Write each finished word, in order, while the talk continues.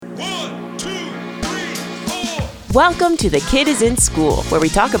Welcome to The Kid is in School, where we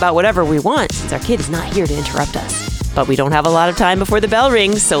talk about whatever we want since our kid is not here to interrupt us. But we don't have a lot of time before the bell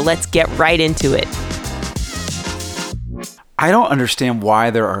rings, so let's get right into it. I don't understand why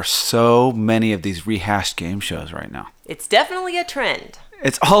there are so many of these rehashed game shows right now. It's definitely a trend.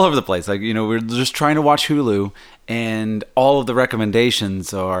 It's all over the place. Like, you know, we're just trying to watch Hulu, and all of the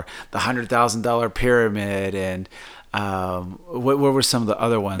recommendations are the $100,000 Pyramid, and what were some of the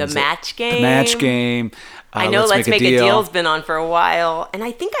other ones? The Match Game. The Match Game. I know Let's Make a Deal's been on for a while, and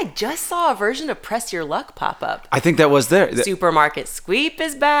I think I just saw a version of Press Your Luck pop up. I think that was there. Supermarket Sweep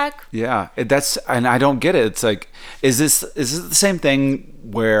is back. Yeah, and I don't get it. It's like, is this the same thing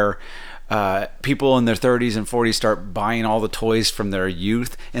where people in their 30s and 40s start buying all the toys from their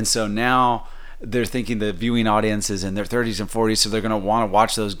youth, and so now they're thinking the viewing audience is in their 30s and 40s, so they're going to want to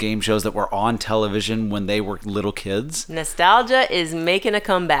watch those game shows that were on television when they were little kids? Nostalgia is making a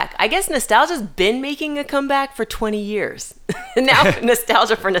comeback. I guess nostalgia's been making a comeback for 20 years. Now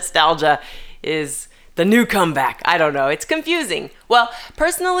nostalgia for nostalgia is the new comeback. I don't know. It's confusing. Well,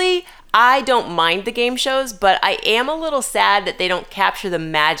 personally, I don't mind the game shows, but I am a little sad that they don't capture the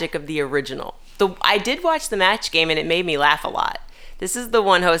magic of the original. I did watch The Match Game, and it made me laugh a lot. This is the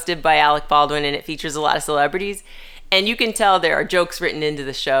one hosted by Alec Baldwin, and it features a lot of celebrities. And you can tell there are jokes written into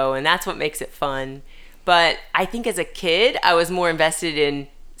the show, and that's what makes it fun. But I think as a kid, I was more invested in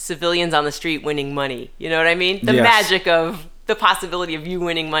civilians on the street winning money. You know what I mean? The magic of the possibility of you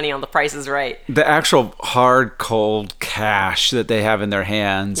winning money on The Price is Right. The actual hard, cold cash that they have in their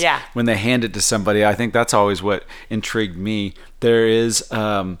hands when they hand it to somebody, I think that's always what intrigued me. There is,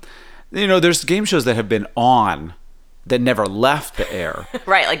 there's game shows that have been on that never left the air.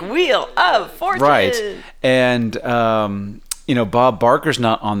 Right, like Wheel of Fortune. Right. And, Bob Barker's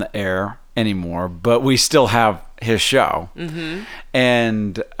not on the air anymore, but we still have his show. Mm-hmm.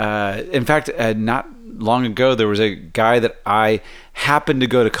 And, in fact, not long ago, there was a guy that I happened to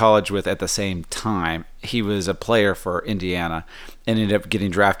go to college with at the same time. He was a player for Indiana and ended up getting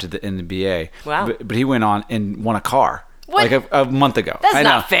drafted to the NBA. Wow. But he went on and won a car. What? Like a month ago. That's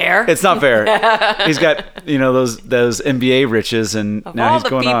not fair. It's not fair. He's got, those NBA riches, and of now all he's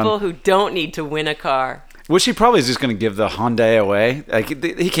going on. All the people who don't need to win a car. Which he probably is just going to give the Hyundai away. Like,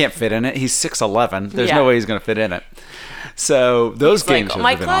 he can't fit in it. He's 6'11". There's no way he's going to fit in it. So those games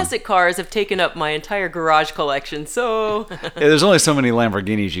my classic cars have taken up my entire garage collection, so... There's only so many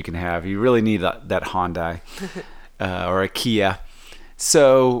Lamborghinis you can have. You really need that Hyundai or a Kia.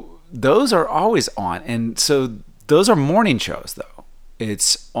 So those are always on. And so those are morning shows, though.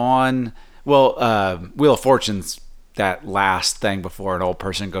 It's on, Wheel of Fortune's that last thing before an old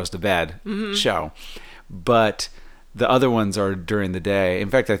person goes to bed show. But the other ones are during the day. In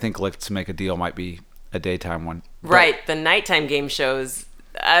fact, I think Let's Make a Deal might be a daytime one. Right. The nighttime game shows,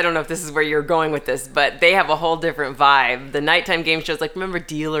 I don't know if this is where you're going with this, but they have a whole different vibe. The nighttime game shows, like, remember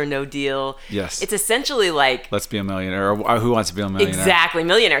Deal or No Deal? Yes. It's essentially like... Let's Be a Millionaire, or Who Wants to Be a Millionaire? Exactly.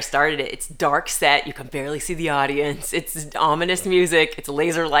 Millionaire started it. It's dark set. You can barely see the audience. It's ominous music. It's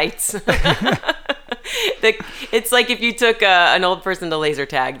laser lights. It's like if you took an old person to laser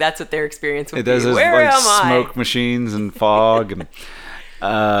tag. That's what their experience would be. It does. Where am I? Smoke machines and fog and...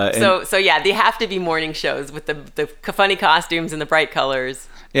 So yeah, they have to be morning shows with the funny costumes and the bright colors.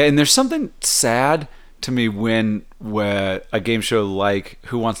 Yeah, and there's something sad to me when a game show like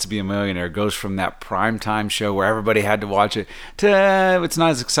Who Wants to Be a Millionaire goes from that primetime show where everybody had to watch it to it's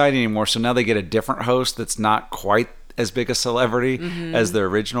not as exciting anymore. So now they get a different host that's not quite as big a celebrity as the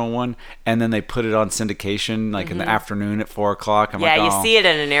original one, and then they put it on syndication like in the afternoon at 4:00. You see it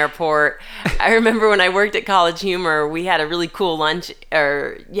in an airport. I remember when I worked at College Humor, we had a really cool lunch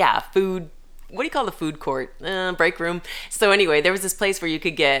food. What do you call the food court? Break room. So anyway, there was this place where you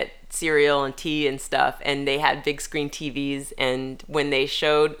could get cereal and tea and stuff, and they had big screen TVs, and when they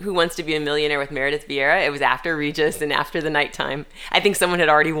showed Who Wants to Be a Millionaire with Meredith Vieira, it was after Regis and after the nighttime. I think someone had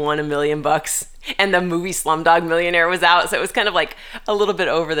already won $1 million, and the movie Slumdog Millionaire was out, so it was kind of like a little bit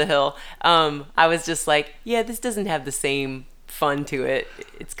over the hill. I was just like, this doesn't have the same fun to it.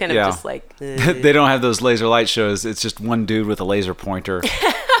 It's kind of just like... They don't have those laser light shows. It's just one dude with a laser pointer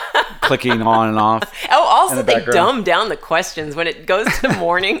clicking on and off. Oh, also they dumb down the questions when it goes to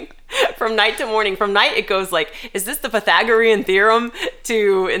morning. From night to morning. From night, it goes like, is this the Pythagorean theorem?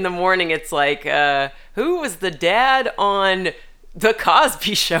 To in the morning, it's like, who was the dad on The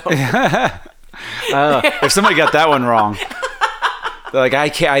Cosby Show? If somebody got that one wrong, they're like,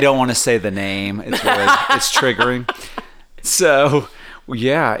 I don't want to say the name. It's triggering. So,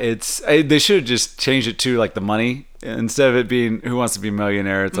 yeah, they should have just changed it to like the money Instead of it being Who Wants to Be a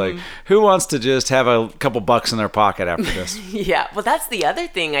Millionaire, it's like, who wants to just have a couple bucks in their pocket after this? Yeah, well, that's the other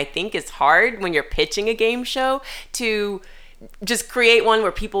thing I think is hard when you're pitching a game show, to just create one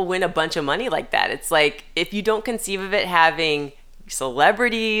where people win a bunch of money like that. It's like, if you don't conceive of it having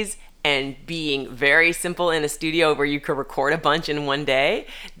celebrities and being very simple in a studio where you could record a bunch in one day,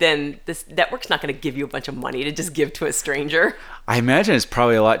 then this network's not going to give you a bunch of money to just give to a stranger. I imagine it's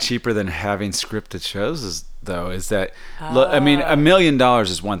probably a lot cheaper than having scripted shows, though. Is that, I mean, $1 million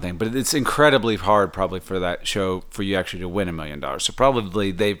is one thing, but it's incredibly hard probably for that show for you actually to win $1 million. So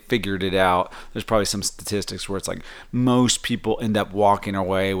probably they figured it out. There's probably some statistics where it's like most people end up walking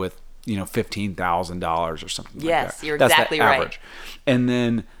away with, $15,000 or something. Yes, like that. you're That's exactly the right. average. And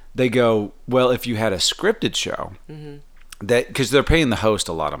then they go, well, if you had a scripted show, that, because they're paying the host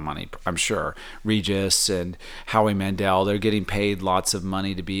a lot of money, I'm sure. Regis and Howie Mandel, they're getting paid lots of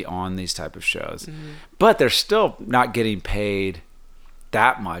money to be on these type of shows, but they're still not getting paid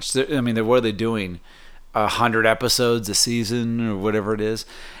that much. What are they doing? 100 episodes a season or whatever it is,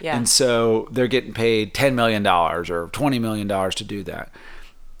 and so they're getting paid $10 million or $20 million to do that.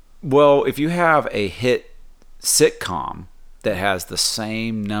 Well, if you have a hit sitcom that has the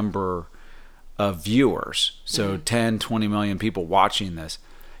same number of viewers, so 10, 20 million people watching this,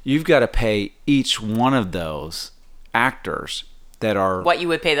 you've got to pay each one of those actors that are What you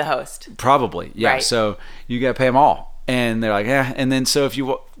would pay the host. Probably, yeah. Right. So you got to pay them all, and they're like, yeah. And then so if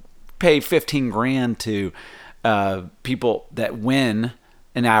you pay $15,000 to people that win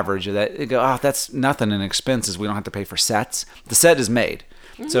an average of that, they go, oh, that's nothing in expenses. We don't have to pay for sets. The set is made.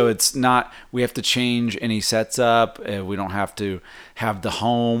 So it's not, we have to change any sets up. We don't have to have the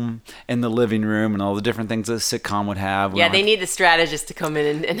home and the living room and all the different things that a sitcom would have. Yeah, they need the strategist to come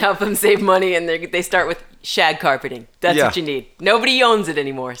in and help them save money, and they start with shag carpeting. That's what you need. Nobody owns it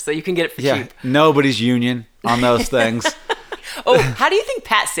anymore, so you can get it for cheap. Nobody's union on those things. Oh, how do you think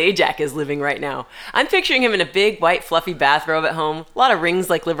Pat Sajak is living right now? I'm picturing him in a big, white, fluffy bathrobe at home, a lot of rings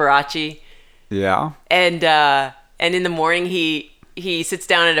like Liberace. Yeah. And in the morning, he sits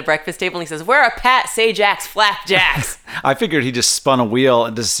down at a breakfast table and he says, "Where are Pat Sajak's flapjacks?" I figured he just spun a wheel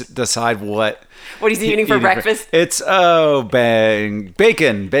and decide what he's eating for breakfast. It's bacon.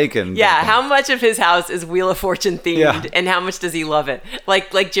 Yeah, how much of his house is Wheel of Fortune themed, and how much does he love it?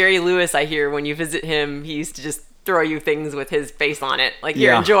 Like Jerry Lewis, I hear when you visit him, he used to just throw you things with his face on it, like,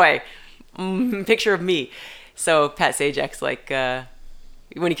 here, enjoy. Picture of me. So Pat Sajak's like,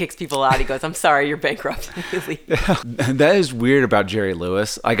 when he kicks people out, he goes, "I'm sorry, you're bankrupt." That is weird about Jerry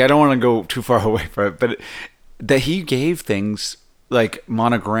Lewis. Like, I don't want to go too far away from it, but that he gave things like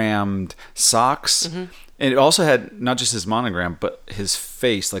monogrammed socks, and it also had not just his monogram, but his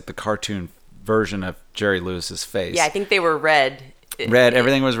face, like the cartoon version of Jerry Lewis's face. Yeah, I think they were red.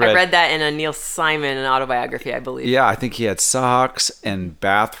 Everything was red. I read that in a Neil Simon autobiography, I believe. Yeah, I think he had socks and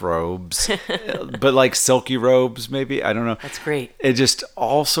bathrobes, but like silky robes, maybe. I don't know. That's great. It just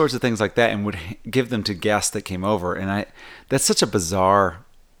all sorts of things like that, and would give them to guests that came over. And that's such a bizarre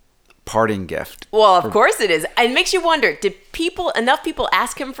parting gift. Well, of course it is. It makes you wonder, did enough people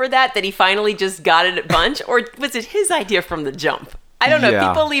ask him for that he finally just got it at bunch, or was it his idea from the jump? I don't know. Yeah.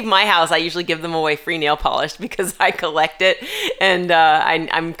 If people leave my house, I usually give them away free nail polish because I collect it, and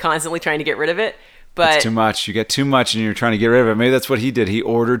I'm constantly trying to get rid of it. But it's too much. You get too much, and you're trying to get rid of it. Maybe that's what he did. He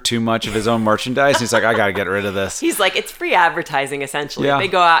ordered too much of his own merchandise. He's like, I got to get rid of this. He's like, it's free advertising, essentially. Yeah. They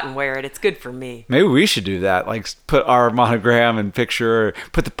go out and wear it. It's good for me. Maybe we should do that. Like, put our monogram and picture, or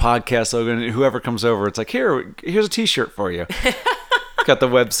put the podcast logo, and whoever comes over, it's like, here's a T-shirt for you. Got the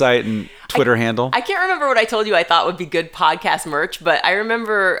website and Twitter handle. I can't remember what I told you I thought would be good podcast merch, but I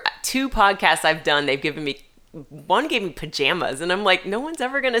remember 2 podcasts I've done, they've given me, one gave me pajamas, and I'm like, no one's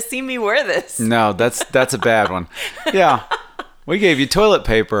ever going to see me wear this. No, that's a bad one. Yeah. We gave you toilet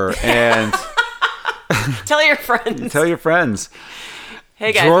paper and... Tell your friends. Tell your friends.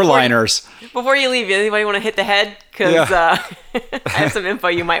 Hey guys. Drawer liners. Before you leave, anybody want to hit the head? Because I have some info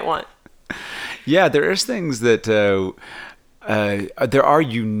you might want. Yeah, there is things that... there are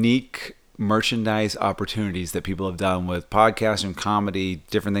unique merchandise opportunities that people have done with podcasts and comedy,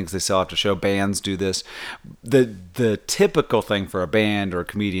 different things they sell after show. Bands do this. The typical thing for a band or a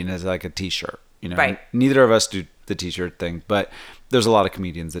comedian is like a T-shirt. Right. Neither of us do the T-shirt thing, but there's a lot of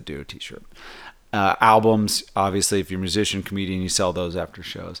comedians that do a T-shirt. Albums, obviously, if you're a musician, comedian, you sell those after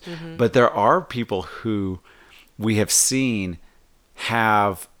shows. But there are people who we have seen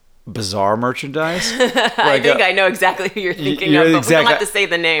have bizarre merchandise. I think I know exactly who you're thinking of, but we don't have to say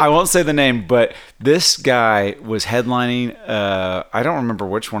the name. I won't say the name, but this guy was headlining. I don't remember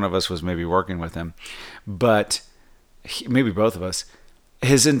which one of us was maybe working with him, but maybe both of us.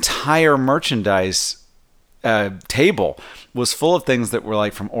 His entire merchandise table was full of things that were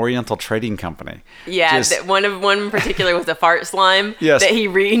like from Oriental Trading Company. Yeah, one in particular was a fart slime Yes. that he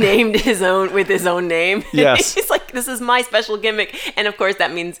renamed his own with his own name. Yes. He's like, this is my special gimmick. And of course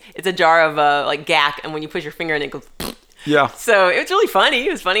that means it's a jar of like gack, and when you push your finger in it goes Yeah. So it was really funny.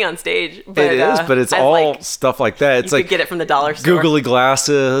 It was funny on stage. But, It is, but it's all stuff like that. It's you like could get it from the dollar store. googly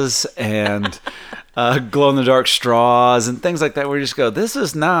glasses and glow-in-the-dark straws and things like that, where you just go, this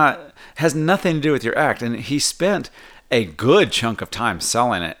is has nothing to do with your act. And he spent a good chunk of time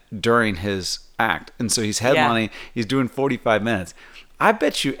selling it during his act. And so he's headlining, he's doing 45 minutes. I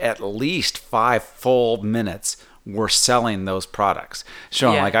bet you at least 5 full minutes were selling those products,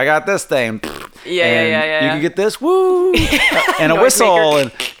 showing like, I got this thing. Yeah. You can get this, woo, and a whistle,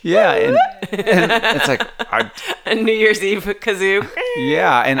 and and it's like a New Year's Eve kazoo.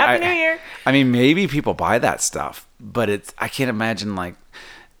 Yeah, and Happy New Year. I mean, maybe people buy that stuff, but I can't imagine like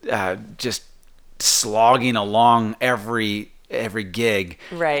just slogging along every gig,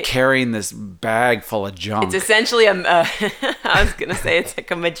 right, carrying this bag full of junk. It's essentially I was gonna say it's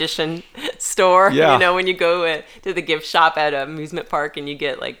like a magician store. Yeah. You know, when you go to the gift shop at an amusement park and you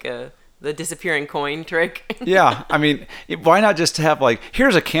get like the disappearing coin trick. Yeah, I mean, why not just have like,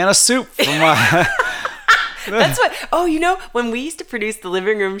 here's a can of soup from my... That's when we used to produce the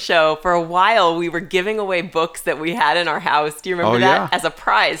living room show, for a while we were giving away books that we had in our house. Do you remember that? As a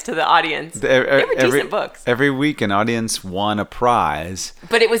prize to the audience. They were decent books. Every week an audience won a prize.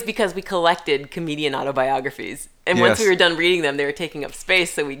 But it was because we collected comedian autobiographies. And once we were done reading them, they were taking up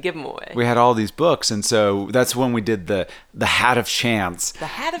space, so we'd give them away. We had all these books, and so that's when we did the Hat of Chance. The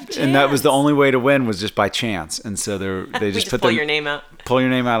Hat of Chance. And that was the only way to win, was just by chance. And so they just pull your name out. Pull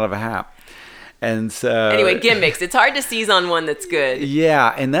your name out of a hat. And so anyway, gimmicks. It's hard to seize on one that's good.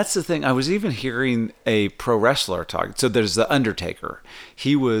 Yeah, and that's the thing. I was even hearing a pro wrestler talk. So there's the Undertaker.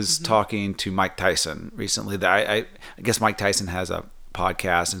 He was talking to Mike Tyson recently. I guess Mike Tyson has a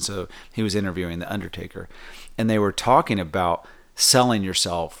podcast, and so he was interviewing the Undertaker, and they were talking about selling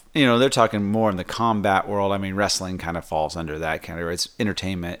yourself. You know, they're talking more in the combat world. I mean, wrestling kind of falls under that category. It's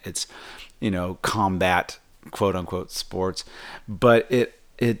entertainment. It's, combat, quote unquote, sports, but it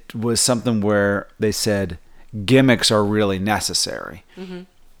was something where they said gimmicks are really necessary. Mm-hmm.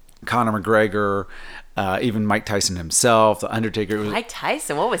 Conor McGregor, even Mike Tyson himself, The Undertaker. Mike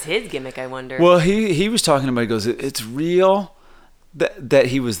Tyson, what was his gimmick, I wonder? Well, he was talking about, he goes, it's real that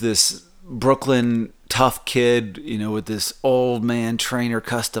he was this Brooklyn tough kid, with this old man trainer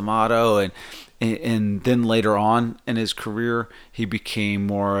custom auto, and then later on in his career, he became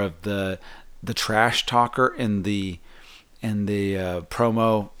more of the trash talker in the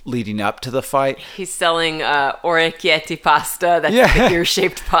promo leading up to the fight. He's selling orecchietti pasta. That's the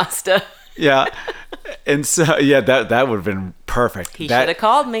ear-shaped pasta. Yeah. And so, that would have been perfect. He should have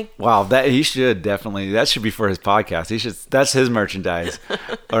called me. Wow, he should definitely. That should be for his podcast. That's his merchandise,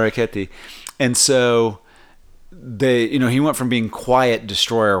 orecchietti. And so he went from being quiet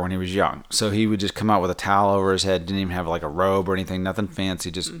destroyer when he was young. So he would just come out with a towel over his head, didn't even have like a robe or anything, nothing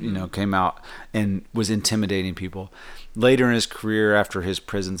fancy, just, came out and was intimidating people. Later in his career, after his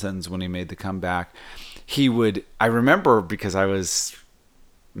prison sentence, when he made the comeback, I remember, because I was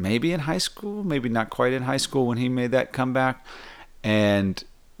maybe in high school, maybe not quite in high school when he made that comeback. And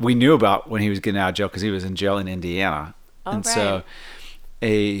we knew about when he was getting out of jail, because he was in jail in Indiana. So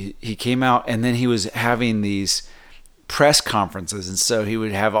he came out, and then he was having these press conferences, and so he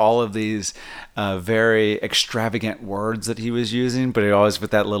would have all of these very extravagant words that he was using, but always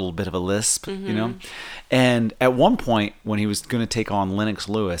with that little bit of a lisp, And at one point, when he was going to take on Lennox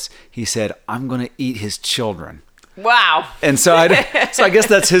Lewis, he said, "I'm going to eat his children." Wow. And so I guess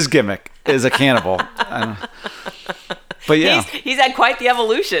that's his gimmick, is a cannibal. But yeah, he's had quite the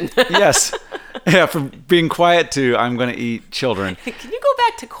evolution. Yes. Yeah, from being quiet to I'm going to eat children. Can you go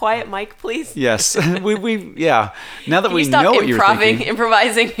back to quiet Mike, please? Yes. Yeah. Now that we know what you're thinking.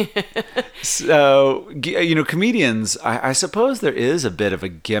 Improvising. So, comedians, I suppose there is a bit of a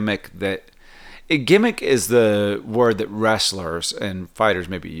gimmick gimmick is the word that wrestlers and fighters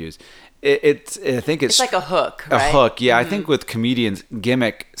maybe use. I think it's like a hook, right? A hook, yeah. Mm-hmm. I think with comedians,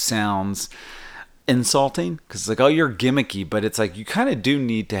 gimmick sounds insulting, because it's like, oh, you're gimmicky, but it's like you kind of do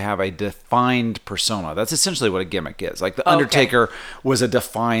need to have a defined persona. That's essentially what a gimmick is. Like the Undertaker was a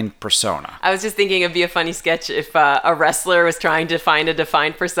defined persona. I was just thinking it'd be a funny sketch if a wrestler was trying to find a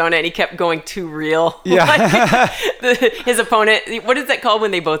defined persona and he kept going too real. Yeah. His opponent, what is that called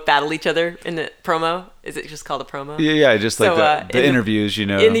when they both battle each other in the promo? Is it just called a promo? Yeah, just like the interviews, you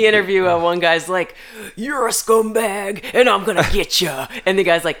know. In the interview, one guy's like, "You're a scumbag, and I'm gonna get you." And the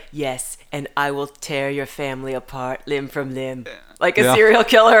guy's like, "Yes, and I will tear your family apart, limb from limb, like a serial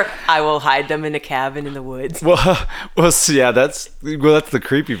killer. I will hide them in a cabin in the woods." Well, so yeah, that's the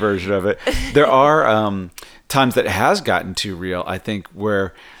creepy version of it. There are times that it has gotten too real. I think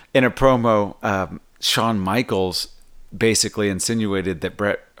where in a promo, Shawn Michaels basically insinuated that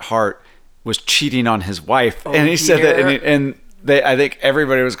Bret Hart was cheating on his wife, and he said that, and I think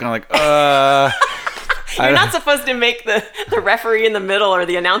everybody was kind of like, You're not supposed to make the referee in the middle or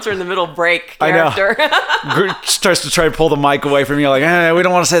the announcer in the middle break character. I know. Starts to try to pull the mic away from you, like, we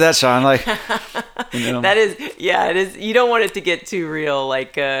don't want to say that, Sean. Like, you know. That is, it is. You don't want it to get too real,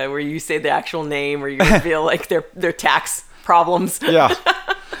 like where you say the actual name or you reveal like their tax problems. Yeah.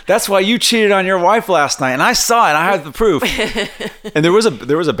 That's why you cheated on your wife last night, and I saw it. I have the proof. And there was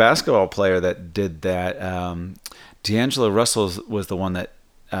a basketball player that did that. D'Angelo Russell was the one that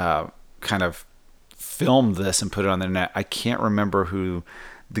kind of filmed this and put it on the net. I can't remember who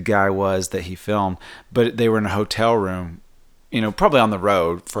the guy was that he filmed, but they were in a hotel room, probably on the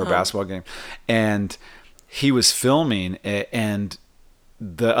road for a basketball game, and he was filming it, and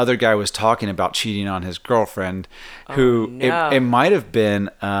the other guy was talking about cheating on his girlfriend, it might have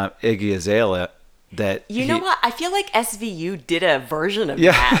been Iggy Azalea. You know what? I feel like SVU did a version of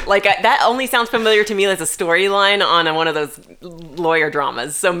that. Like that only sounds familiar to me as a storyline on one of those lawyer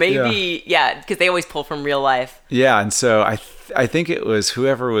dramas. So maybe, because they always pull from real life. Yeah, and so I think it was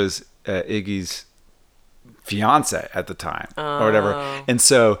whoever was Iggy's fiance at the time or whatever, and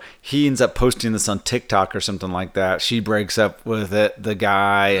so he ends up posting this on TikTok or something like that. She breaks up with the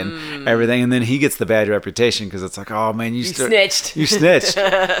guy and everything, and then he gets the bad reputation because it's like, oh man, you snitched. You snitched.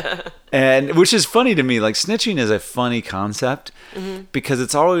 And which is funny to me. Like, snitching is a funny concept because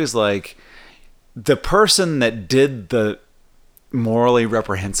it's always like the person that did the morally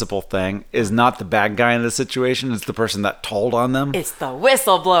reprehensible thing is not the bad guy in the situation. It's the person that told on them. It's the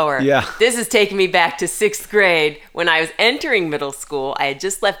whistleblower. Yeah. This is taking me back to 6th grade when I was entering middle school. I had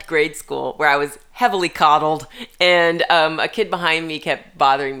just left grade school where I was heavily coddled, and a kid behind me kept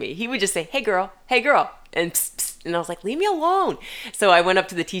bothering me. He would just say, "Hey girl, hey girl." And psst, psst. And I was like, "Leave me alone." So I went up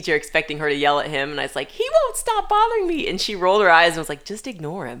to the teacher expecting her to yell at him, and I was like, "He won't stop bothering me." And she rolled her eyes and was like, "Just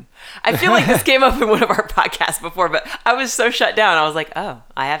ignore him." I feel like this came up in one of our podcasts before, but I was so shut down. I was like, oh,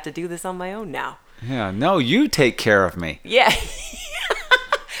 I have to do this on my own now. Yeah, no, you take care of me. Yeah.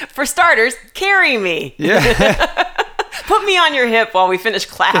 For starters, carry me. Yeah. Put me on your hip while we finish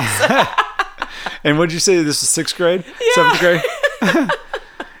class. And what'd you say? This is 6th grade? Yeah. 7th grade?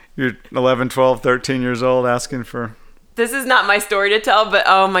 You're 11, 12, 13 years old asking for... This is not my story to tell, but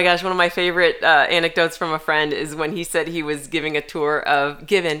oh my gosh, one of my favorite anecdotes from a friend is when he said he was given a tour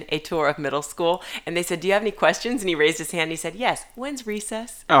of middle school, and they said, "Do you have any questions?" And he raised his hand and he said, "Yes. When's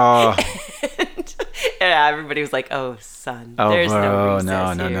recess?" Oh. and everybody was like, "Oh, son, there's no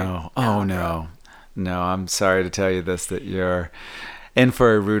recess here." No. Oh, no. No, I'm sorry to tell you this, that you're in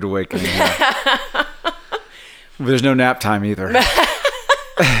for a rude awakening. There's no nap time either.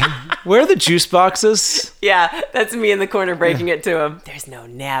 Where are the juice boxes? Yeah, that's me in the corner breaking it to him. There's no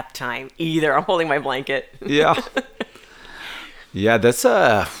nap time either. I'm holding my blanket. Yeah. Yeah, that's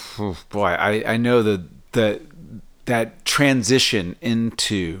boy, I know that transition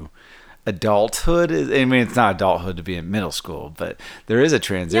into adulthood is, I mean, it's not adulthood to be in middle school, but there is a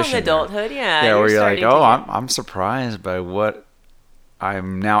transition. Young adulthood, yeah. Yeah, where you're like, oh, I'm surprised by what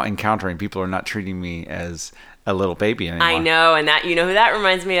I'm now encountering. People are not treating me as a little baby anymore. I know, and that, who that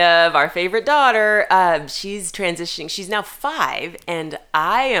reminds me of? Our favorite daughter. She's transitioning. She's now 5, and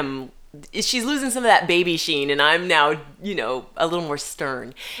she's losing some of that baby sheen, and I'm now, a little more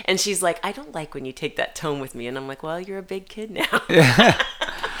stern. And she's like, "I don't like when you take that tone with me." And I'm like, "Well, you're a big kid now." Yeah.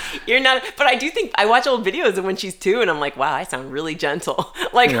 You're not, but I do think I watch old videos of when she's 2, and I'm like, wow, I sound really gentle.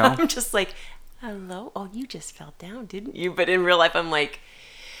 Like, yeah. I'm just like, "Hello? Oh, you just fell down, didn't you?" But in real life, I'm like,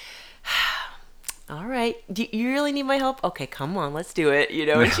 "All right, do you really need my help? Okay, come on, let's do it."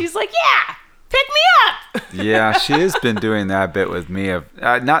 And she's like, "Yeah, pick me up." Yeah, she has been doing that a bit with me. Of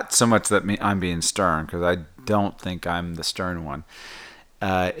not so much that I'm being stern, because I don't think I'm the stern one.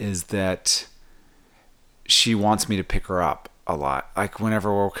 Is that she wants me to pick her up a lot. Like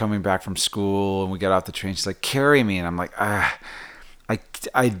whenever we're coming back from school and we get off the train, she's like, "Carry me," and I'm like, I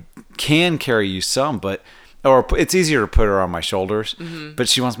can carry you some, or it's easier to put her on my shoulders, but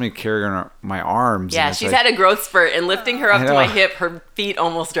she wants me to carry her on my arms. Yeah, she's had a growth spurt, and lifting her up to my hip, her feet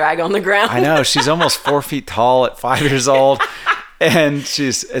almost drag on the ground. I know. She's almost 4 feet tall at 5 years old, and it's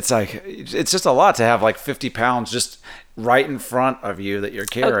just a lot to have like 50 pounds just right in front of you that you're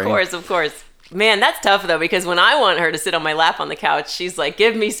carrying. Of course. Man, that's tough though, because when I want her to sit on my lap on the couch, she's like,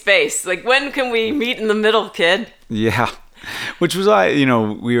 "Give me space. Like, when can we meet in the middle, kid?" Yeah, which was why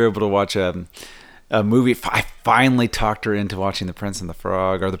we were able to watch a movie. I finally talked her into watching The Prince and the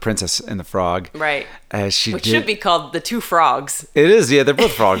Frog, or The Princess and the Frog. Right. Which should be called The Two Frogs. It is, yeah. They're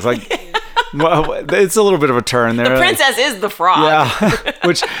both frogs. Like, well, it's a little bit of a turn there. The princess is the frog. Yeah.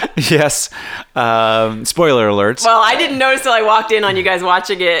 Which, yes. Spoiler alerts. Well, I didn't notice till I walked in on you guys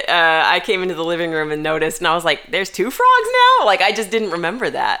watching it. I came into the living room and noticed, and I was like, "There's two frogs now?" Like, I just didn't remember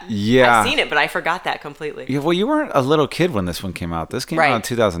that. Yeah. I've seen it, but I forgot that completely. Yeah. Well, you weren't a little kid when this one came out. This came out in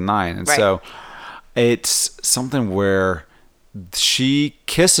 2009, and so it's something where she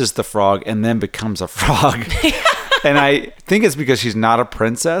kisses the frog and then becomes a frog. And I think it's because she's not a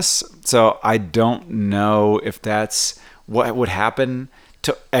princess. So I don't know if that's what would happen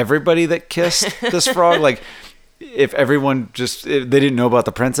to everybody that kissed this frog. Like, if everyone if they didn't know about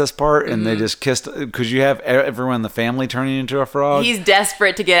the princess part and they just kissed, because you have everyone in the family turning into a frog. He's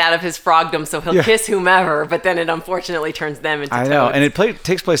desperate to get out of his frogdom, so he'll kiss whomever, but then it unfortunately turns them into toads. I know, and it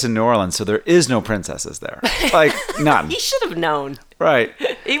takes place in New Orleans, so there is no princesses there. Like, none. He should have known. Right.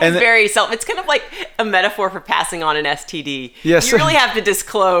 He was very it's kind of like a metaphor for passing on an STD. Yes. You really have to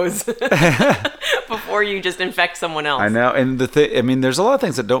disclose before you just infect someone else. I know. And there's a lot of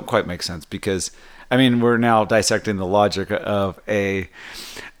things that don't quite make sense because, we're now dissecting the logic of a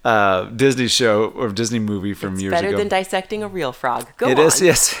Disney show or Disney movie from years ago. Better than dissecting a real frog. Go on. It is,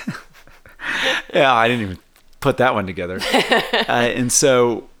 yes. Yeah, I didn't even put that one together. And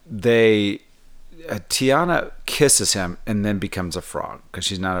so Tiana kisses him and then becomes a frog because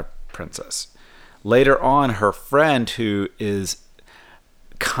she's not a princess. Later on, her friend, who is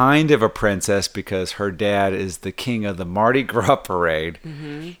kind of a princess because her dad is the king of the Mardi Gras parade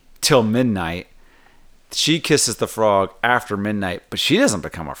till midnight, she kisses the frog after midnight, but she doesn't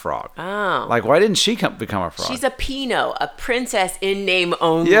become a frog. Oh. Like, why didn't she become a frog? She's a Pinot, a princess in name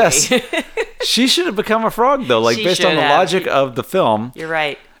only. Yes. She should have become a frog, though, based on the logic of the film. You're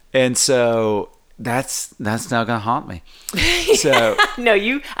right. And so that's now going to haunt me. So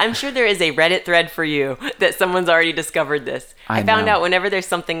No, I'm sure there is a Reddit thread for you that someone's already discovered this. I found out whenever there's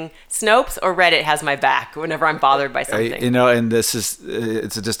something, Snopes or Reddit has my back whenever I'm bothered by something. And it's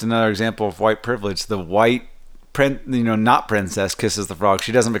just another example of white privilege. The white not princess kisses the frog.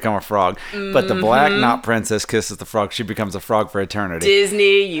 She doesn't become a frog. But the black not princess kisses the frog. She becomes a frog for eternity.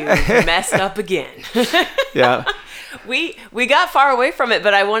 Disney, you messed up again. Yeah. We got far away from it,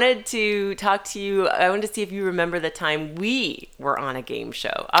 but I wanted to talk to you. I wanted to see if you remember the time we were on a game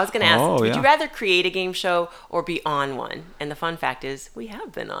show. I was going to ask, would you rather create a game show or be on one? And the fun fact is, we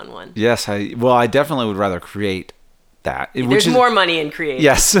have been on one. Yes, I definitely would rather create that. There's more money in creating.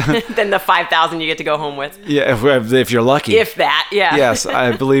 Yes. than the $5,000 you get to go home with. Yeah, if you're lucky. If that, yeah. Yes,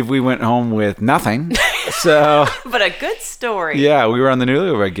 I believe we went home with nothing. So, but a good story. Yeah, we were on the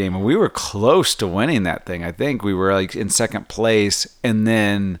Newlywed Game, and we were close to winning that thing. I think we were in second place, and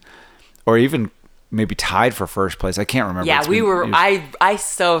then, or even maybe tied for first place. I can't remember. Yeah, we were. I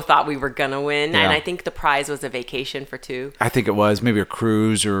so thought we were gonna win, and I think the prize was a vacation for two. I think it was maybe a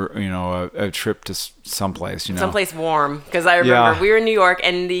cruise or a trip to someplace. Someplace warm, because I remember we were in New York,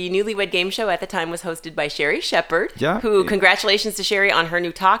 and the Newlywed Game Show at the time was hosted by Sherry Shepherd. Yeah. Who, congratulations to Sherry on her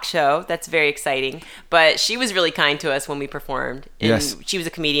new talk show. That's very exciting. But she was really kind to us when we performed. And yes. She was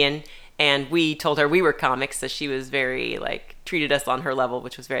a comedian. And we told her we were comics, so she was very, treated us on her level,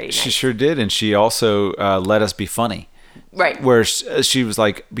 which was very nice. She sure did, and she also let us be funny. Right. Where she was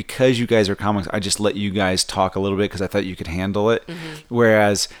like, because you guys are comics, I just let you guys talk a little bit because I thought you could handle it. Mm-hmm.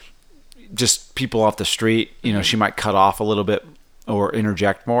 Whereas just people off the street, she might cut off a little bit or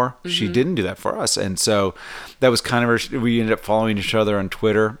interject more. Mm-hmm. She didn't do that for us. And so that was kind of we ended up following each other on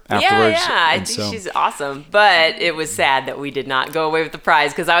Twitter afterwards. Yeah, I think she's awesome. But it was sad that we did not go away with the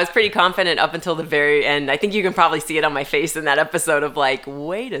prize because I was pretty confident up until the very end. I think you can probably see it on my face in that episode of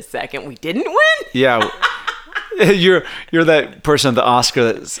wait a second, we didn't win? Yeah. You're that person at the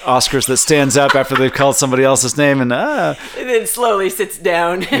Oscars that stands up after they've called somebody else's name and then slowly sits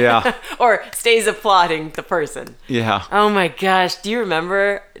down. Yeah. Or stays applauding the person. Yeah. Oh my gosh. Do you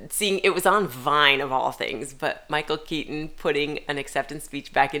remember seeing, it was on Vine of all things, but Michael Keaton putting an acceptance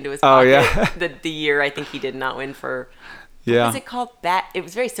speech back into his pocket. Oh, yeah. the year I think he did not win for... Yeah. What was it called? It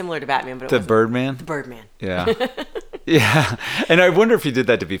was very similar to Batman, but it wasn't. Birdman? The Birdman. Yeah. Yeah. And I wonder if he did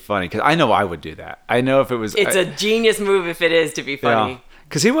that to be funny, because I know I would do that. I know if it was... It's a genius move if it is to be funny. Yeah.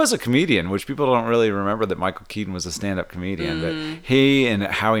 Because he was a comedian, which people don't really remember that Michael Keaton was a stand-up comedian. But he and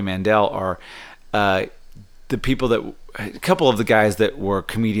Howie Mandel are the people that... A couple of the guys that were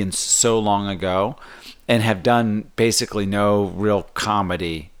comedians so long ago and have done basically no real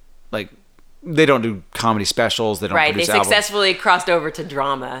comedy, they don't do comedy specials. They don't Right. They produce albums. successfully crossed over to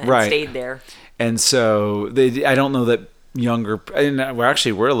drama and Right. stayed there. And so I don't know that younger, and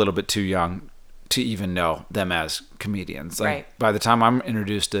we're a little bit too young to even know them as comedians. Like, Right. by the time I'm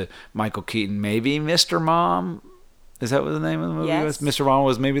introduced to Michael Keaton, maybe Mr. Mom. Is that what the name of the movie Yes. was? Mr. Mom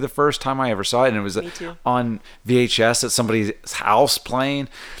was maybe the first time I ever saw it, and it was Me too. on VHS at somebody's house playing,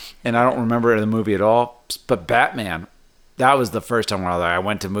 and I don't remember the movie at all. But Batman, that was the first time I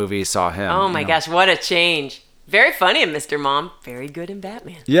went to movies, saw him. Oh my gosh, what a change. Very funny in Mr. Mom. Very good in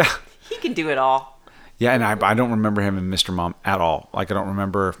Batman. Yeah. He can do it all. Yeah, and I don't remember him in Mr. Mom at all. Like, I don't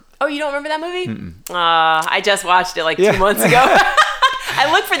remember. Oh, you don't remember that movie? I just watched it like Yeah. 2 months ago.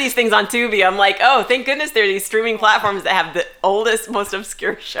 I look for these things on Tubi. I'm like, oh, thank goodness there are these streaming platforms that have the oldest, most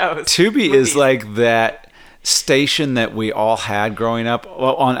obscure shows. Tubi Movies. is like that station that we all had growing up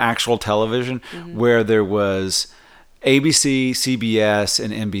on actual television, where there was ABC, CBS,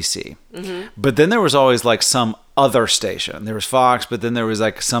 and NBC. But then there was always like some other station. There was Fox, but then there was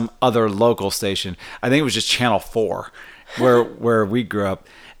like some other local station. I think it was just Channel 4 where we grew up.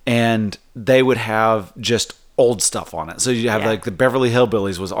 And they would have just old stuff on it. So you have like the Beverly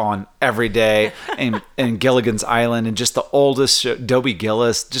Hillbillies was on every day, and Gilligan's Island, and just the oldest show, Dobie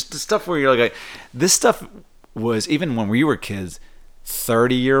Gillis, just the stuff where you're like, this stuff was, even when we were kids,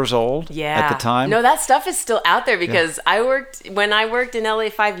 30 years old at the time. No, that stuff is still out there because when I worked in LA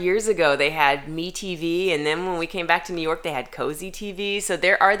 5 years ago, they had Me TV, and then when we came back to New York, they had Cozy TV. So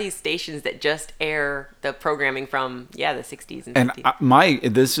there are these stations that just air the programming from the 60s and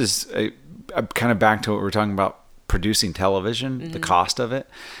 50s. This is kind of back to what we were talking about, producing television, the cost of it,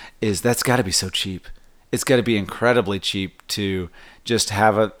 is that's got to be so cheap. It's got to be incredibly cheap to just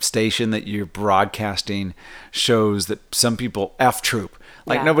have a station that you're broadcasting shows that some people F-troop.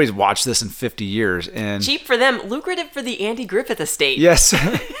 Like, nobody's watched this in 50 years. And cheap for them, lucrative for the Andy Griffith estate. yes.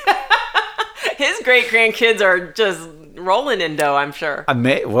 His great-grandkids are just rolling in dough, I'm sure.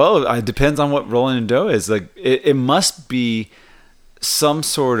 It depends on what rolling in dough is. Like, it must be some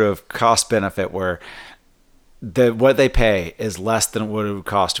sort of cost benefit where what they pay is less than what it would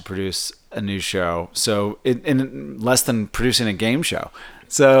cost to produce a new show. So in less than producing a game show.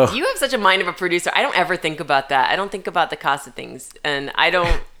 So you have such a mind of a producer. I don't ever think about that. I don't think about the cost of things, and I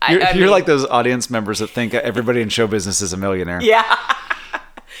don't. You're like those audience members that think everybody in show business is a millionaire. Yeah.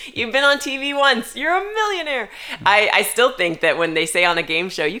 You've been on TV once. You're a millionaire. I still think that when they say on a game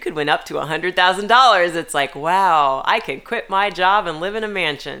show you could win up to $100,000, it's like, wow, I can quit my job and live in a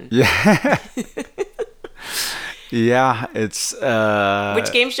mansion. Yeah. Yeah, it's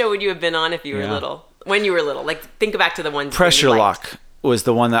Which game show would you have been on if you were little? When you were little, like think back to the ones. Pressure you Lock was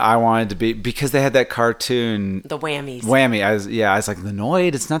the one that I wanted to be, because they had that cartoon. The Whammies. Whammy. I was like, the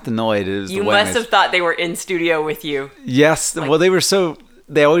Noid? It's not the Noid. It is the Whammies. You must have thought they were in studio with you. Yes. Well,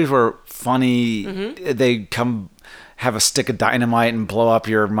 they always were funny. They come have a stick of dynamite and blow up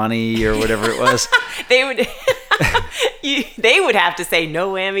your money or whatever it was. They would they would have to say,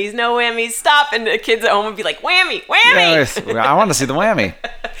 no whammies, stop. And the kids at home would be like, whammy. Yes, I want to see the whammy.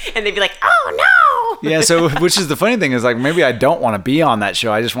 And they'd be like, oh no. Yeah, so which is the funny thing is, like, maybe I don't want to be on that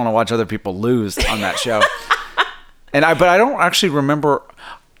show. I just want to watch other people lose on that show. But I don't actually remember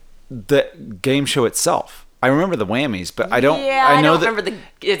the game show itself. I remember the Whammies, but I don't. Yeah, I don't remember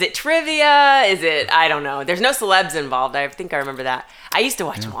is it trivia? Is it? I don't know. There's no celebs involved. I think I remember that. I used to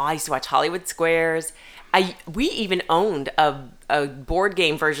watch them all. I used to watch Hollywood Squares. We even owned a board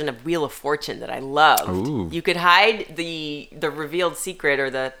game version of Wheel of Fortune that I loved. Ooh. You could hide the revealed secret or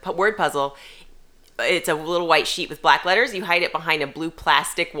the word puzzle. It's a little white sheet with black letters. You hide it behind a blue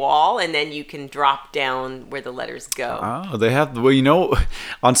plastic wall, and then you can drop down where the letters go. Oh, they have. Well,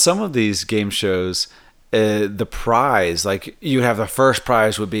 on some of these game shows, the prize, like, you have the first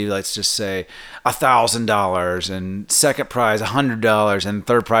prize would be, let's just say, $1,000, and second prize $100, and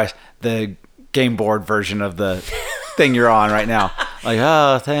third prize the game board version of the thing you're on right now. Like,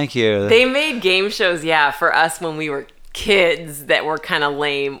 oh, thank you. They made game shows, for us when we were kids that were kind of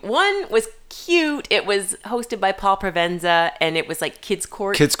lame. One was cute. It was hosted by Paul Provenza, and it was like Kids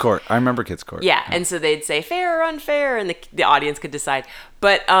Court. Kids Court. I remember Kids Court. Yeah, and so they'd say fair or unfair, and the audience could decide.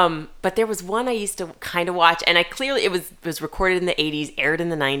 But there was one I used to kind of watch, and it was recorded in the 80s, aired in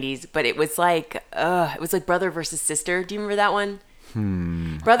the 90s, but it was like Brother versus Sister. Do you remember that one?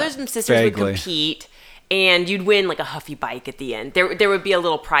 Brothers and sisters Vaguely. would compete, and you'd win like a Huffy bike at the end. There would be a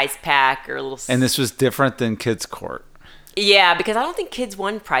little prize pack or a little. And this was different than Kids Court. Yeah, because I don't think kids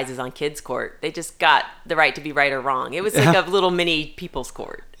won prizes on Kids Court. They just got the right to be right or wrong. It was like a little mini People's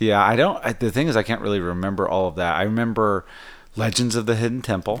Court. Yeah, the thing is, I can't really remember all of that. I remember Legends of the Hidden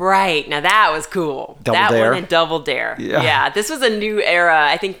Temple. Right. Now that was cool. Double Dare. One and Double Dare. Yeah. This was a new era.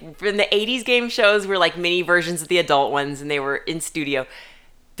 I think in the 80s game shows were like mini versions of the adult ones, and they were in studio.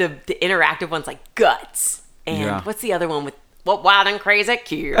 The interactive ones like Guts. And what's the other one with What Wild and Crazy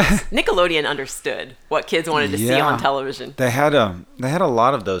Kids? Nickelodeon understood what kids wanted to see on television. They had a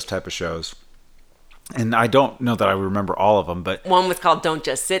lot of those type of shows. And I don't know that I remember all of them, but one was called Don't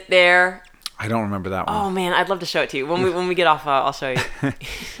Just Sit There. I don't remember that one. Oh man, I'd love to show it to you. When we get off, I'll show you.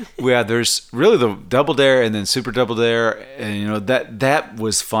 Yeah, there's really the Double Dare and then Super Double Dare, and you know that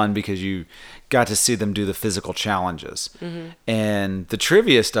was fun because you got to see them do the physical challenges. And the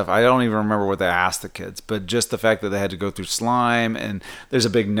trivia stuff, I don't even remember what they asked the kids, but just the fact that they had to go through slime and there's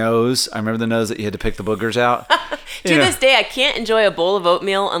a big nose. I remember the nose that you had to pick the boogers out. To this day, I can't enjoy a bowl of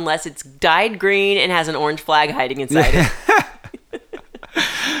oatmeal unless it's dyed green and has an orange flag hiding inside it.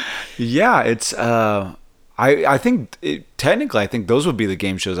 Yeah, it's I think technically I think those would be the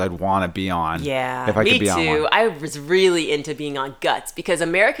game shows I'd want to be on. Yeah, if I me could be too. On one. I was really into being on Guts because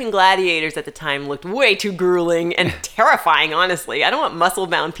American Gladiators at the time looked way too grueling and terrifying. Honestly, I don't want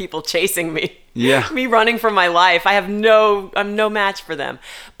muscle-bound people chasing me. Yeah, me running for my life. I'm no match for them.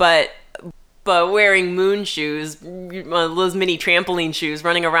 But wearing moon shoes, those mini trampoline shoes,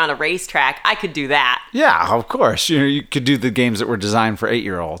 running around a racetrack, I could do that. Yeah, of course. You could do the games that were designed for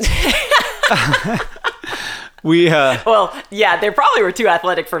 8-year-olds. Well, yeah, they probably were too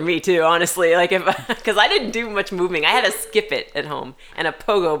athletic for me too, honestly. Like because I didn't do much moving. I had a skip it at home and a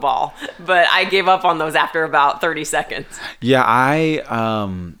pogo ball, but I gave up on those after about 30 seconds. Yeah,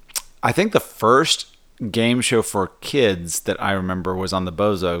 I think the first game show for kids that I remember was on the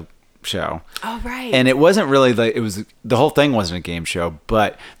Bozo show. Oh, right. And it wasn't really the whole thing wasn't a game show,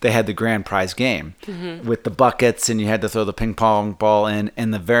 but they had the grand prize game with the buckets, and you had to throw the ping pong ball in,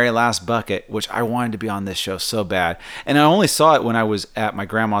 and the very last bucket, which I wanted to be on this show so bad. And I only saw it when I was at my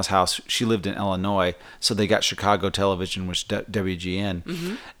grandma's house. She lived in Illinois, so they got Chicago television, which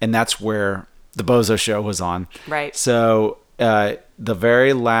WGN, and that's where the Bozo show was on. Right. So the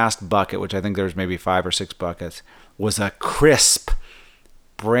very last bucket, which I think there was maybe 5 or 6 buckets, was a crisp,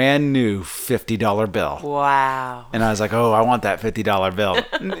 brand new $50 bill. Wow. And I was like, oh, I want that $50 bill.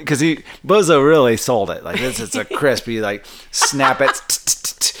 Because Bozo really sold it. Like, it's a crisp. You like snap it.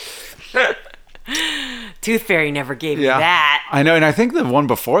 Tooth Fairy never gave me that. I know. And I think the one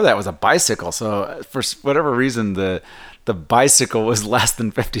before that was a bicycle. So for whatever reason, the bicycle was less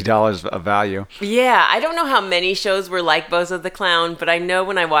than $50 of value. Yeah, I don't know how many shows were like Bozo the Clown, but I know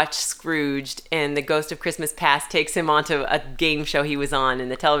when I watched Scrooged and the Ghost of Christmas Past takes him onto a game show he was on in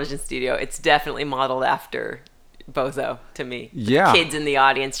the television studio, it's definitely modeled after Bozo to me. Yeah. Kids in the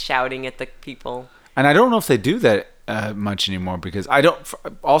audience shouting at the people. And I don't know if they do that much anymore because I don't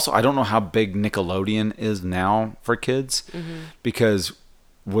know how big Nickelodeon is now for kids because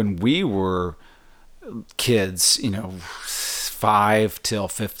when we were kids, 5 till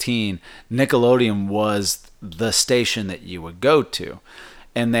 15, Nickelodeon was the station that you would go to,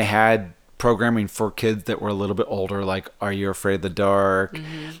 and they had programming for kids that were a little bit older, like Are You Afraid of the Dark,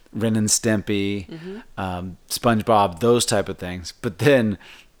 Ren and Stimpy, SpongeBob, those type of things. But then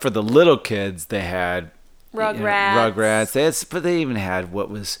for the little kids, they had Rugrats. But they even had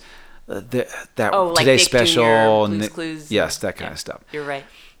what was that like Today's Nick Special, Jr., Blue's Clues. Yes, that kind of stuff. You're right.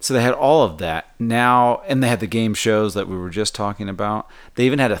 So they had all of that now, and they had the game shows that we were just talking about. They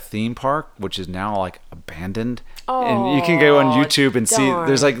even had a theme park, which is now like abandoned. Oh, and you can go on YouTube and see darn.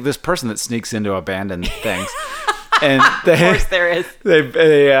 there's like this person that sneaks into abandoned things. And they, of course there is.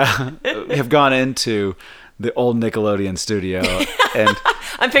 They have gone into the old Nickelodeon studio. And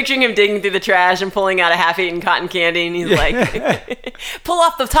I'm picturing him digging through the trash and pulling out a half-eaten cotton candy, and he's like, pull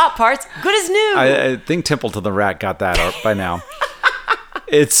off the top parts, good as new. I think Templeton the Rat got that by now.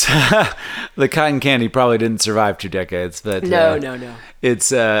 It's the cotton candy probably didn't survive 2 decades, but no. It's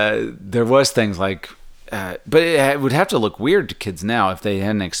there was things like, but it would have to look weird to kids now if they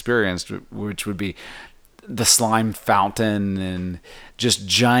hadn't experienced, which would be the slime fountain and just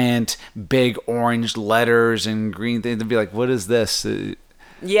giant big orange letters and green things. They'd be like, "What is this?"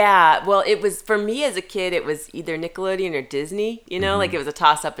 Yeah, well, it was for me as a kid. It was either Nickelodeon or Disney. Like it was a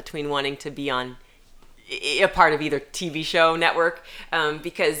toss-up between wanting to be on a part of either TV show network,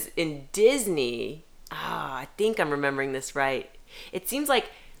 because in Disney, I think I'm remembering this right. It seems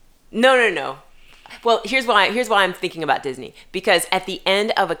like no. Well, here's why I'm thinking about Disney, because at the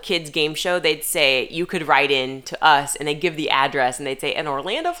end of a kid's game show, they'd say you could write in to us, and they'd give the address, and they'd say in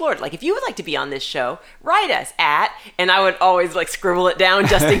Orlando, Florida, like if you would like to be on this show, write us at, and I would always like scribble it down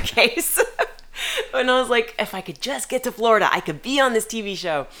just in case. And I was like, if I could just get to Florida, I could be on this TV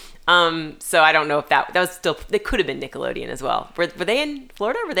show. So I don't know if that was still, they could have been Nickelodeon as well. Were they in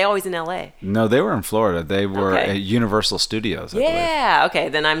Florida or were they always in LA? No, they were in Florida. They were Okay. at Universal Studios, I believe. Yeah. Okay.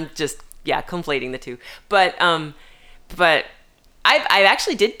 Then I'm just conflating the two. But I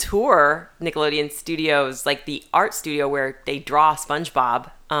actually did tour Nickelodeon Studios, like the art studio where they draw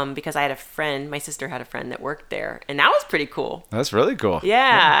SpongeBob, because I had a friend, my sister had a friend that worked there, and that was pretty cool. That's really cool.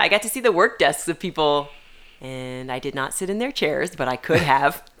 Yeah, I got to see the work desks of people, and I did not sit in their chairs, but I could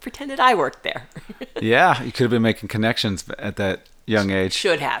have pretended I worked there. Yeah, you could have been making connections at that young age.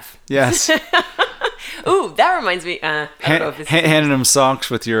 Should have. Yes. Ooh, that reminds me. I don't know if this Handing them socks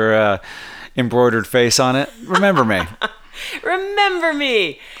with your embroidered face on it. Remember me. Remember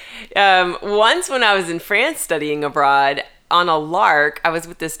me. Once when I was in France studying abroad on a lark, I was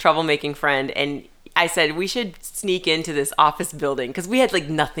with this troublemaking friend, and I said we should sneak into this office building because we had like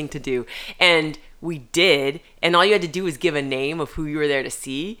nothing to do, and we did. And all you had to do was give a name of who you were there to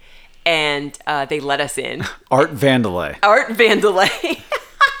see, and they let us in. Art Vandelay. Art Vandelay.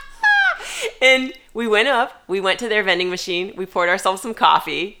 And we went up. We went to their vending machine. We poured ourselves some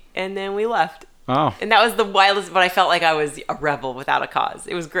coffee, and then we left. Oh. And that was the wildest, but I felt like I was a rebel without a cause.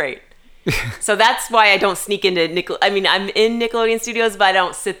 It was great. So that's why I don't sneak into I'm in Nickelodeon Studios, but I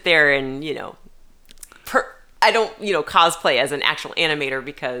don't sit there and, I don't, cosplay as an actual animator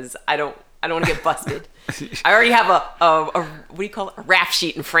because I don't want to get busted. I already have a what do you call it? A rap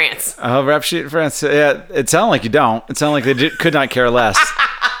sheet in France. Oh, rap sheet in France. Yeah, it sounded like you don't. It sounded like they could not care less.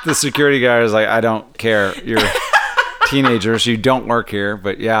 The security guy was like, I don't care. You're teenagers, you don't work here,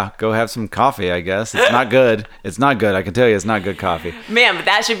 but yeah, go have some coffee, I guess. It's not good. It's not good. I can tell you it's not good coffee. Man, but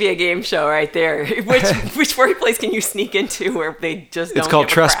that should be a game show right there. Which workplace can you sneak into where they just don't It's called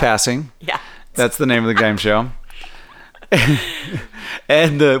give a crap? Trespassing. Yeah. That's the name of the game show.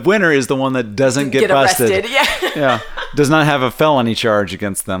 And the winner is the one that doesn't get busted. Arrested. Yeah. Yeah. Does not have a felony charge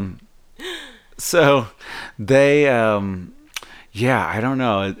against them. So they yeah, I don't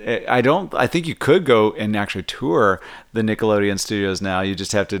know. I think you could go and actually tour the Nickelodeon studios now. You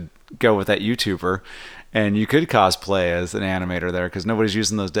just have to go with that YouTuber, and you could cosplay as an animator there because nobody's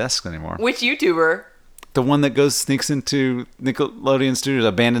using those desks anymore. Which YouTuber? The one that sneaks into Nickelodeon studios,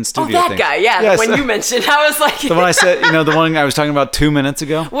 abandoned studio. Oh, that thing. guy. Yeah, Yes. the one you mentioned. I was like, The one I said, the one I was talking about 2 minutes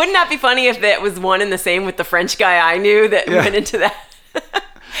ago. Wouldn't that be funny if that was one and the same with the French guy I knew that went into that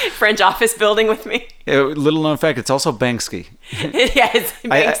French office building with me? Yeah, little known fact, it's also Banksy. Yeah, it's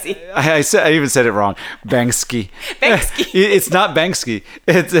Banksy. I even said it wrong. Banksy. Banksy. It's not Banksy.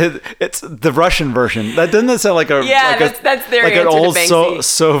 It's the Russian version. Doesn't that sound like a that's their like answer an old to Banksy.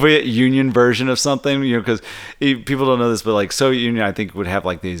 Soviet Union version of something? Because people don't know this, but like Soviet Union, I think would have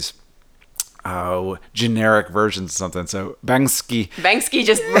like these generic versions of something. So Banksy. Banksy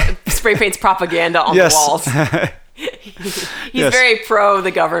just spray paints propaganda on the walls. He's very pro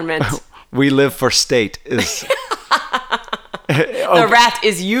the government. We live for state is. The rat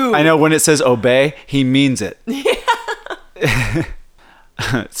is you. I know when it says obey, he means it.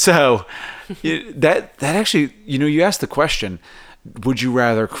 So that actually, you asked the question, would you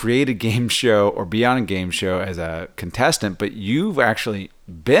rather create a game show or be on a game show as a contestant? But you've actually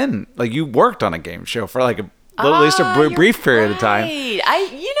been, like, you worked on a game show for like at least a brief period of time. You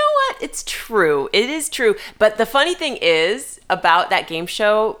know what? It's true. It is true. But the funny thing is about that game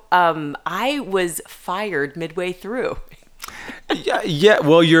show, I was fired midway through. Yeah.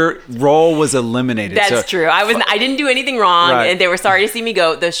 Well, your role was eliminated. That's true. I didn't do anything wrong, Right. and they were sorry to see me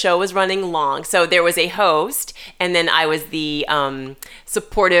go. The show was running long, so there was a host, and then I was the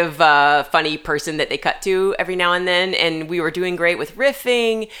supportive, funny person that they cut to every now and then. And we were doing great with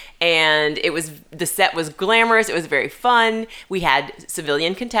riffing, and the set was glamorous. It was very fun. We had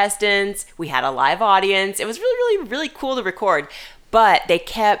civilian contestants. We had a live audience. It was really, really, really cool to record. But they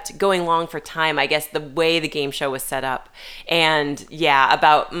kept going long for time, I guess, the way the game show was set up. And yeah,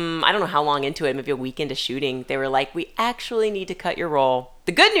 about, I don't know how long into it, maybe a week into shooting, they were like, we actually need to cut your role.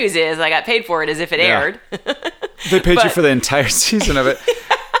 The good news is I got paid for it as if it aired. They paid you for the entire season of it.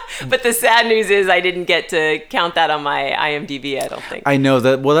 But the sad news is I didn't get to count that on my IMDb, I don't think. I know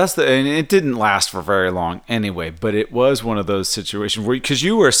that. Well, and it didn't last for very long anyway, but it was one of those situations where, because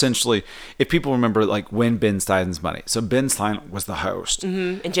you were essentially, if people remember, like when Ben Stein's Money. So Ben Stein was the host.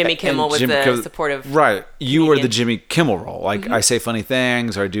 Mm-hmm. And Jimmy Kimmel was the supportive. Right. You comedian. were the Jimmy Kimmel role. Like I say funny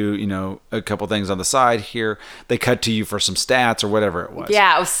things or I do, a couple things on the side here. They cut to you for some stats or whatever it was.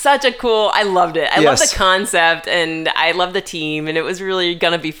 Yeah, it was such a cool, I loved it. I loved Yes. the concept and I loved the team and it was really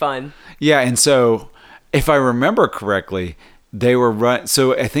going to be fun. Yeah, and so if I remember correctly, they were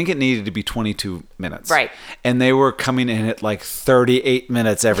so I think it needed to be 22 minutes. Right. And they were coming in at like 38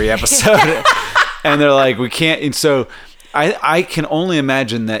 minutes every episode. And they're like, we can't. And so I can only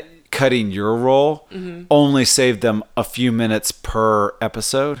imagine that cutting your role only saved them a few minutes per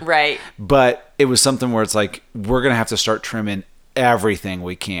episode. Right. But it was something where it's like, we're going to have to start trimming everything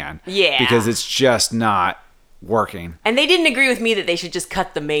we can. Yeah. Because it's just not working. And they didn't agree with me that they should just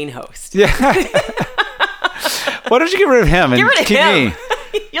cut the main host. Yeah. Why don't you get rid of him and keep me?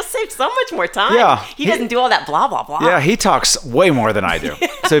 You'll save so much more time. Yeah. He doesn't do all that blah, blah, blah. Yeah, he talks way more than I do.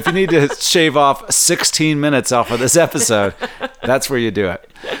 So if you need to shave off 16 minutes off of this episode, that's where you do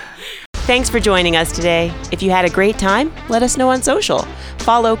it. Thanks for joining us today. If you had a great time, let us know on social.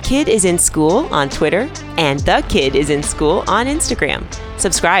 Follow Kid is in School on Twitter and The Kid is in School on Instagram.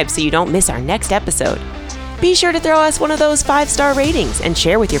 Subscribe so you don't miss our next episode. Be sure to throw us one of those 5-star ratings and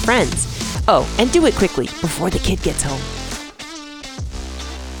share with your friends. Oh, and do it quickly before the kid gets home.